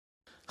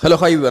Hello,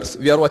 hi viewers.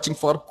 We are watching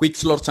for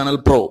quicksilver channel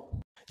Pro.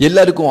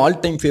 எல்லாருக்கும் all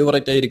time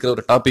ஃபேவரட்டா இருக்கிற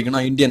ஒரு டாபிக்னா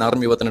Indian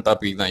army பத்தின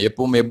topic தான்.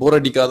 எப்பவுமே போர்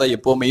அடிக்காத,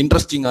 எப்பவுமே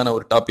இன்ட்ரெஸ்டிங்கான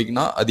ஒரு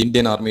டாபிக்னா அது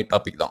இந்தியன் ஆர்மி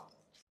டாபிக் தான்.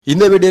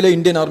 இந்த வீடியோல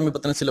இந்தியன் ஆர்மி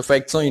பத்தின சில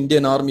ஃபேக்ட்ஸும்,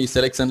 இந்தியன் ஆர்மி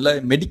செலெக்ஷன்ல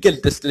மெடிக்கல்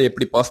டெஸ்ட்ல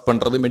எப்படி பாஸ்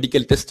பண்றது,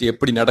 மெடிக்கல் டெஸ்ட்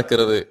எப்படி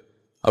நடக்கிறது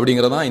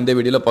அப்படிங்கறதான் இந்த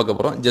வீடியோல பார்க்க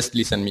போறோம். Just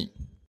listen me.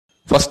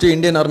 First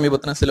Indian army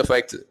பத்தின சில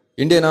ஃபேக்ட்ஸ்.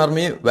 இந்தியன்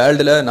ஆர்மி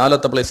வேர்ல்டுல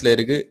 4வது பிளேஸ்ல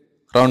இருக்கு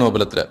ராணுவ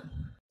பலத்துல.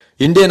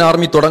 இந்தியன்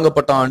ஆர்மி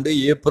தொடங்கப்பட்ட ஆண்டு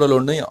April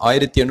 1,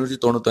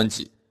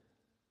 1895.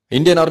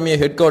 Indian army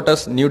head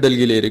quarters new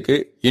டெல்லியில இருக்கு.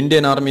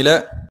 இந்தியன் ஆர்மியில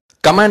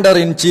கமாண்டர்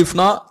இன்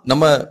சீஃப்னா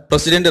நம்ம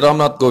பிரசிடென்ட்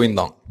ராம்நாத் கோவிந்த்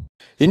தான்.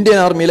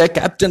 இந்தியன் ஆர்மியில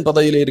கேப்டன்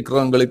பதவியில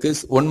இருக்கிறவங்களுக்கு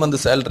 1 month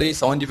சேலரி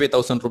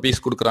 75,000 rupees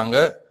கொடுக்குறாங்க.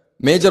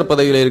 மேஜர்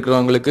பதவியில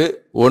இருக்கிறவங்களுக்கு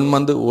 1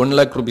 month 1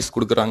 lakh rupees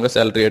கொடுக்குறாங்க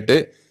சேலரி ரேட்டு.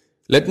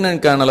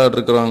 லெப்டினன்ட் கேர்னலா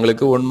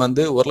இருக்கிறவங்களுக்கு 1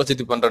 month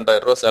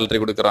 1,12,000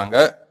 சேலரி கொடுக்குறாங்க.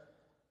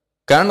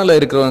 கேர்னலா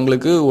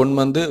இருக்கிறவங்களுக்கு 1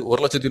 month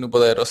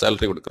 1,30,000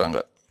 சேலரி கொடுக்குறாங்க.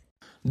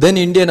 தென்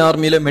இந்தியன்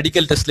ஆர்மியில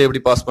மெடிக்கல் டெஸ்ட்ல எப்படி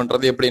பாஸ்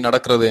பண்றது, எப்படி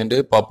நடக்கிறது என்று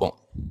பார்ப்போம்.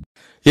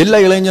 எல்லா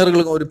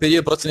இளைஞர்களுக்கும் ஒரு பெரிய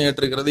பிரச்சனை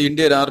ஏற்றிருக்கிறது.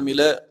 இந்தியன்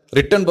ஆர்மியில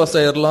ரிட்டன் பாஸ்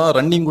ஆயிடலாம்,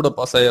 ரன்னிங் கூட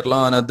பாஸ்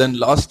ஆயிடலாம், ஆனால் தென்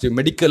லாஸ்ட்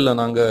மெடிக்கல்ல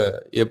நாங்க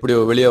எப்படி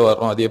வெளியே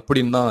வர்றோம், அது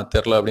எப்படின்னு தான்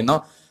தெரியல அப்படின்னா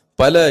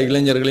பல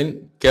இளைஞர்களின்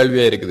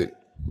கேள்வியா இருக்குது.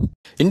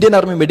 Indian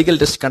army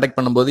medical test conduct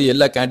பண்ணும்போது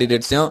எல்லா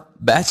கேண்டிடேட்ஸையும்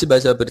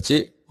பேட்சா பிரிச்சு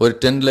ஒரு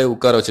டென்ட்ல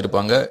உட்கார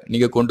வச்சிருப்பாங்க.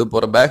 நீங்க கொண்டு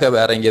போற பேகை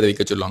வேற எங்கேயாவது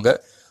வைக்க சொல்லுவாங்க.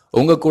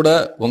 உங்க கூட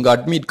உங்க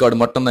அட்மிட் கார்டு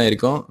மட்டும் தான்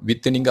இருக்கும்.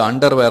 நீங்க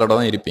அண்டர் வேரோட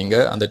தான் இருப்பீங்க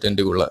அந்த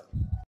டென்ட்டுக்குள்ள.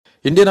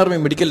 இந்தியன் ஆர்மி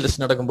மெடிக்கல்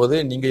டெஸ்ட் நடக்கும்போது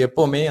நீங்க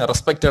எப்பவுமே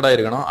ரெஸ்பெக்டடா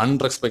இருக்கணும்,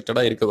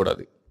 அன்ரெஸ்பெக்டடா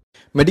இருக்கக்கூடாது.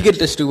 மெடிக்கல்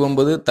டெஸ்ட்டுக்கு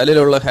போகும்போது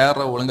தலையில உள்ள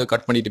ஹேரை ஒழுங்கா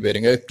கட் பண்ணிட்டு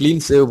போயிருங்க,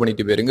 கிளீன் சேவ்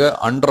பண்ணிட்டு போயிருங்க,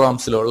 அண்டர்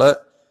ஆர்ம்ஸ்ல உள்ள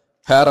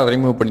ஹேரை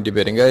ரிமூவ் பண்ணிட்டு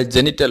போயிருங்க,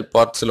 ஜெனிட்டல்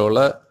பார்ட்ஸ்ல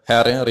உள்ள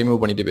ஹேரையும்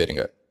ரிமூவ் பண்ணிட்டு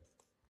போயிருங்க.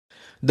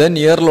 தென்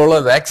இயர்ல உள்ள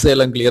வேக்ஸ்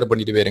எல்லாம் கிளியர்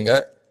பண்ணிட்டு போயிருங்க.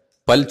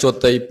 பல்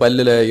சொத்தை,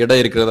 பல்லுல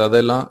இடம் இருக்கிறது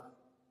அதெல்லாம்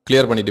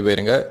கிளியர் பண்ணிட்டு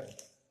போயிருங்க.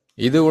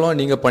 இதுவெல்லாம்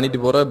நீங்க பண்ணிட்டு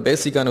போற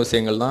பேசிக்கான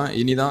விஷயங்கள் தான்.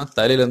 இனிதான்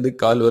தலையிலேருந்து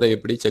கால் வரை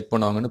எப்படி செக்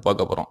பண்ணுவாங்கன்னு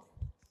பார்க்க போறோம்.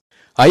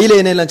 ஐல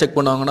என்னெல்லாம் செக்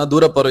பண்ணுவாங்கன்னா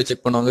தூரப்பார்வை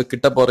செக் பண்ணுவாங்க,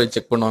 கிட்ட பார்வை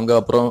செக் பண்ணுவாங்க,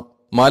 அப்புறம்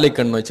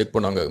மாலைக்கண் நோய் செக்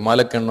பண்ணுவாங்க.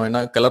 மாலைக்கண்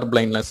நோய்னா கலர்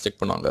பிளைண்ட்னஸ் செக்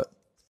பண்ணுவாங்க.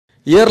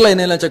 இயர்ல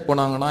என்னெல்லாம் செக்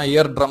பண்ணுவாங்கன்னா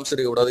இயர் ட்ரம்ஸ்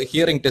இருக்கக்கூடாது,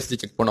 ஹியரிங் டெஸ்ட்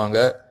செக் பண்ணுவாங்க.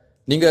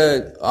 நீங்க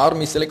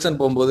ஆர்மி செலெக்ஷன்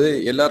போகும்போது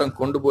எல்லாரும்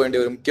கொண்டு போக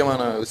வேண்டிய ஒரு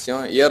முக்கியமான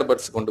விஷயம்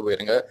இயர்பட்ஸ் கொண்டு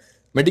போயிருங்க.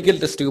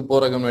 மெடிக்கல் டெஸ்ட்டுக்கு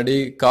போறதுக்கு முன்னாடி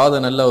காதை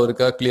நல்லா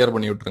ஒருக்கா கிளியர்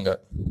பண்ணி விட்டுருங்க.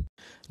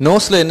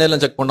 நோஸ்ல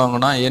என்னெல்லாம் செக்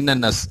பண்ணுவாங்கன்னா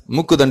என்என்எஸ்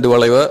மூக்கு தண்டு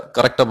வளைவை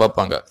கரெக்டா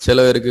பார்ப்பாங்க.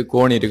 சில பேருக்கு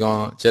கோணி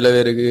இருக்கும், சில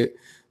பேருக்கு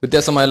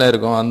வித்தியாசமா எல்லாம்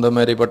இருக்கும். அந்த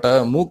மாதிரிப்பட்ட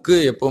மூக்கு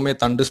எப்பவுமே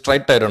தண்டு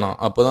ஸ்ட்ரைட் ஆயிடணும்,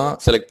 அப்போதான்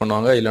செலக்ட்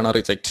பண்ணுவாங்க, இல்லைன்னா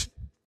ரிஜெக்ட்.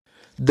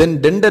 தென்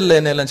டென்டல்ல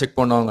என்னெல்லாம் செக்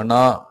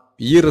பண்ணுவாங்கன்னா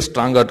ஈர்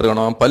ஸ்ட்ராங்கா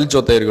இருக்கணும், பல்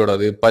சொத்தை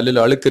இருக்கக்கூடாது,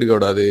 பல்லுல அழுக்கு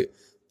இருக்கக்கூடாது,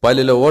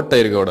 பல்லுல ஓட்டை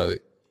இருக்கக்கூடாது.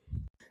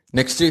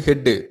 நெக்ஸ்ட்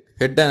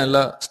ஹெட்டை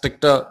நல்லா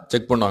ஸ்ட்ரிக்டா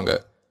செக் பண்ணுவாங்க.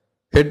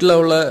 ஹெட்ல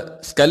உள்ள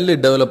ஸ்கல்லு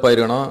டெவலப்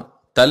ஆயிருக்கணும்,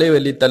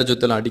 தலைவலி தலை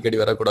சுத்தலாம் அடிக்கடி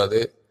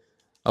வரக்கூடாது.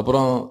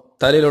 அப்புறம்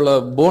தலையில உள்ள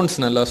போன்ஸ்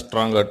நல்லா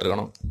ஸ்ட்ராங்கா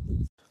இருக்கணும்.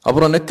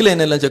 அப்புறம் நெக்கில்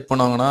என்னெல்லாம் செக்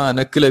பண்ணுவாங்கன்னா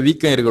நெக்கில்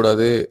வீக்கம்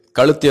இருக்கக்கூடாது,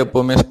 கழுத்து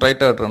எப்பவுமே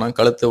ஸ்ட்ரைட்டா இருக்கணும்,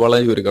 கழுத்து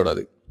வளைவு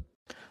இருக்கக்கூடாது.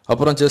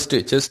 அப்புறம்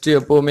செஸ்ட்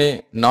எப்பவுமே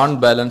நான்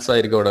பேலன்ஸா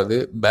இருக்கக்கூடாது,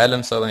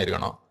 பேலன்ஸா தான்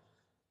இருக்கணும்.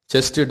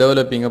 செஸ்ட்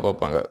டெவலப்பிங்கா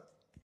பார்ப்பாங்க.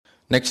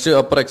 நெக்ஸ்ட்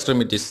அப்பர்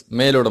எக்ஸ்ட்ரிமிட்டிஸ்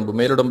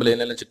மேலுடம்புல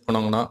என்னெல்லாம் செக்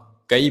பண்ணுவாங்கன்னா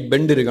கை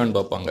பெண்ட் இருக்கான்னு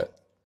பார்ப்பாங்க.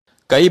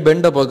 கை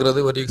பெண்டை பார்க்கறது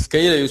ஒரு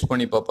ஸ்கெயிலை யூஸ்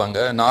பண்ணி பார்ப்பாங்க.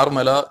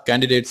 நார்மலா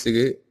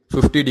கேண்டிடேட்ஸுக்கு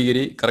 50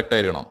 degree கரெக்டா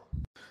இருக்கணும்.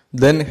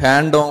 தென்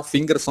ஹேண்டும்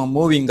ஃபிங்கர்ஸும்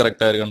மூவிங்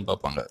கரெக்டா இருக்கான்னு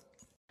பார்ப்பாங்க.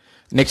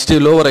 நெக்ஸ்ட்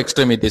லோவர்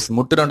எக்ஸ்ட்ரிமிட்டிஸ்,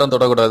 முட்டு ரெண்டும்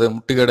தொடக்கூடாது,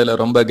 முட்டுக்கடையில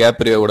ரொம்ப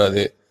கேப்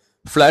இருக்கக்கூடாது,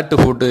 ஃபிளாட்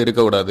ஃபுட்டு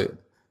இருக்கக்கூடாது,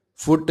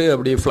 ஃபுட்டு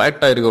அப்படி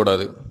ஃபிளாட்டா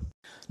இருக்கக்கூடாது,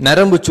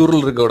 நரம்பு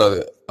சுருள் இருக்கக்கூடாது.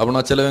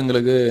 அப்படின்னா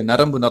சிலவங்களுக்கு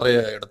நரம்பு நிறைய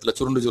இடத்துல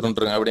சுருண்டு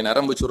இருக்கு, அப்படி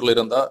நரம்பு சுருள்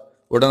இருந்தா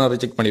உடனே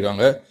ரிஜெக்ட்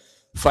பண்ணிடுவாங்க.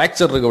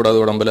 ஃப்ராக்சர் இருக்கக்கூடாது,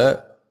 உடம்புல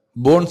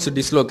போன்ஸ்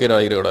டிஸ்லோகேட்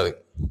ஆகிடக்கூடாது.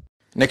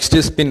 நெக்ஸ்ட்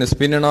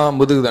ஸ்பின்னா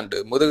முதுகு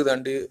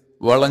தண்டு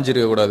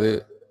வளைஞ்சிருக்கக்கூடாது,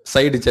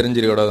 சைடு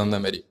செறிஞ்சிருக்கக்கூடாது, அந்த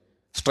மாதிரி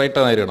ஸ்ட்ரைட்டா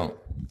தான் இருக்கணும்.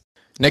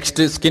 நெக்ஸ்ட்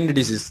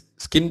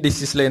ஸ்கின்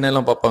டிசீஸ்ல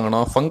என்னெல்லாம் பார்ப்பாங்கன்னா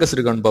ஃபங்கஸ்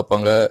இருக்கான்னு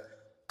பார்ப்பாங்க,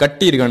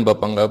 கட்டி இருக்கான்னு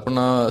பார்ப்பாங்க.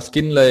 அப்படின்னா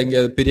ஸ்கின்ல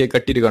எங்கேயாவது பெரிய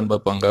கட்டி இருக்கான்னு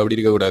பார்ப்பாங்க, அப்படி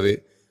இருக்கக்கூடாது.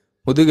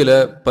 முதுகுல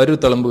பரு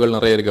தளம்புகள்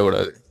நிறைய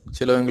இருக்கக்கூடாது.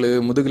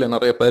 சிலவங்களுக்கு முதுகுல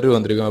நிறைய பரு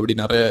வந்திருக்கும், அப்படி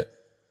நிறைய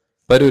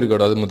பரு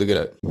இருக்கக்கூடாது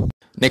முதுகுல.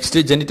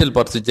 நெக்ஸ்ட் ஜெனிட்டல்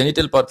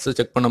பார்ட்ஸ்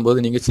செக் பண்ணும்போது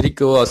நீங்க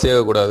சிரிக்கவோ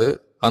அசையக்கூடாது,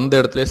 அந்த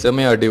இடத்துல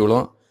செமையா அடி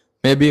விழும்,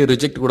 மேபி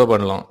ரிஜெக்ட் கூட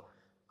பண்ணலாம்.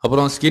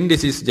 அப்புறம் ஸ்கின்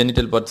டிசீஸ்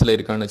ஜெனிட்டல் பார்ட்ஸ்ல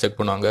இருக்கான்னு செக்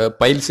பண்ணுவாங்க.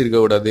 பைல்ஸ்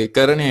இருக்கக்கூடாது,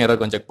 கரணிய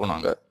இறக்கம் செக்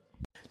பண்ணுவாங்க.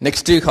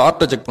 நெக்ஸ்ட்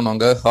ஹார்ட்டை செக்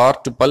பண்ணுவாங்க.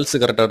 ஹார்ட் பல்ஸ்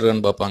கரெக்டா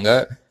இருக்கான்னு பார்ப்பாங்க,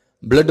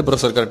 பிளட்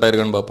ப்ரெஷர் கரெக்டா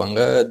இருக்கான்னு பார்ப்பாங்க.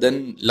 தென்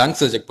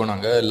லங்ஸை செக்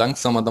பண்ணுவாங்க.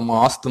 லங்ஸ் சம்மந்தமா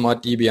ஆஸ்துமா,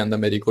 டிபி அந்த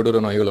மாதிரி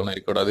கொடூர நோய்களும்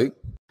இருக்கக்கூடாது.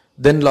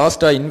 தென்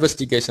லாஸ்டா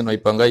இன்வெஸ்டிகேஷன்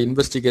வைப்பாங்க.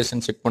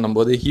 இன்வெஸ்டிகேஷன் செக்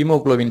பண்ணும்போது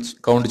ஹீமோகுளோபின்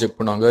கவுண்ட் செக்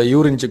பண்ணுவாங்க,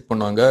 யூரின் செக்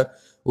பண்ணுவாங்க.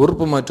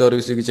 உறுப்பு மாற்று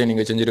அறுவை சிகிச்சை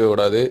நீங்க செஞ்சிருக்க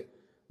கூடாது.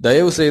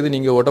 தயவு செய்து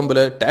நீங்க உடம்புல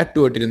டேட்டு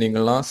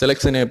ஒட்டிருந்தீங்கன்னா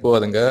செலெக்ஷனே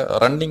போகாதுங்க.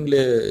 ரன்னிங்ல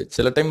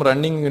சில டைம்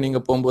ரன்னிங் நீங்க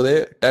போகும்போதே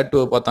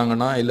டேட்டுவை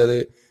பார்த்தாங்கன்னா இல்லது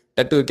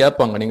டேட்டு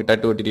கேட்பாங்க நீங்க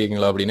டேட்டு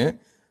ஒட்டிருக்கீங்களா அப்படின்னு.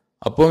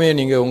 அப்போவே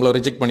நீங்க உங்களை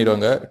ரிஜெக்ட்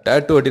பண்ணிடுவாங்க.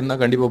 டேட்டு ஒட்டிருந்தா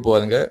கண்டிப்பா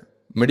போகாதுங்க.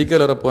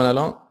 மெடிக்கல் வர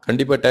போனாலும்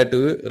கண்டிப்பா டேட்டு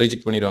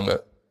ரிஜெக்ட் பண்ணிடுவாங்க.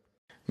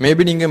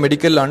 மேபி நீங்க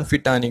மெடிக்கல்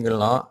அன்ஃபிட்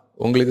ஆனீங்கன்னா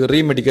உங்களுக்கு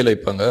ரீமெடிக்கல்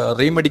வைப்பாங்க.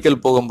 ரீமெடிக்கல்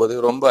போகும்போது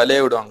ரொம்ப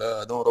அலைய விடுவாங்க.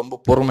 அதுவும் ரொம்ப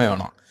பொறுமை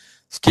வேணும்.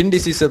 ஸ்கின்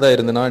டிசீஸ் ஏதாவது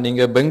இருந்ததுன்னா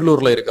நீங்கள்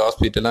பெங்களூரில் இருக்க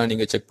ஹாஸ்பிட்டலாக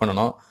நீங்கள் செக்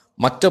பண்ணணும்.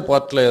 மற்ற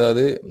பார்ட்டில்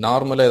ஏதாவது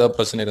நார்மலாக ஏதாவது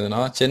பிரச்சனை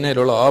இருந்ததுன்னா சென்னையில்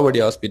உள்ள ஆவடி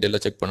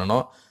ஹாஸ்பிட்டலில் செக்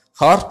பண்ணணும்.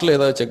 ஹார்ட்டில்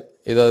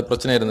ஏதாவது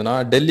பிரச்சனை இருந்ததுன்னா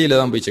டெல்லியில்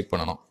தான் போய் செக்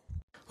பண்ணணும்.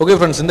 ஓகே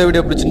ஃப்ரெண்ட்ஸ், இந்த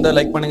வீடியோ பிடிச்சிருந்தா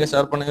லைக் பண்ணுங்க,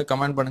 ஷேர் பண்ணுங்க,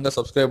 கமெண்ட் பண்ணுங்க,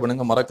 சப்ஸ்கிரைப்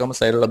பண்ணுங்க, மறக்காம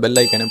சைடில் பெல்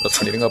ஐக்கனையும் ப்ரெஸ்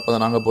பண்ணிடுங்க. அப்போ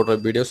தான் நாங்கள் போடுற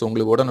வீடியோஸ்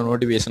உங்களுக்கு உடனே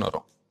நோட்டிஃபிகேஷன்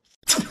வரும்.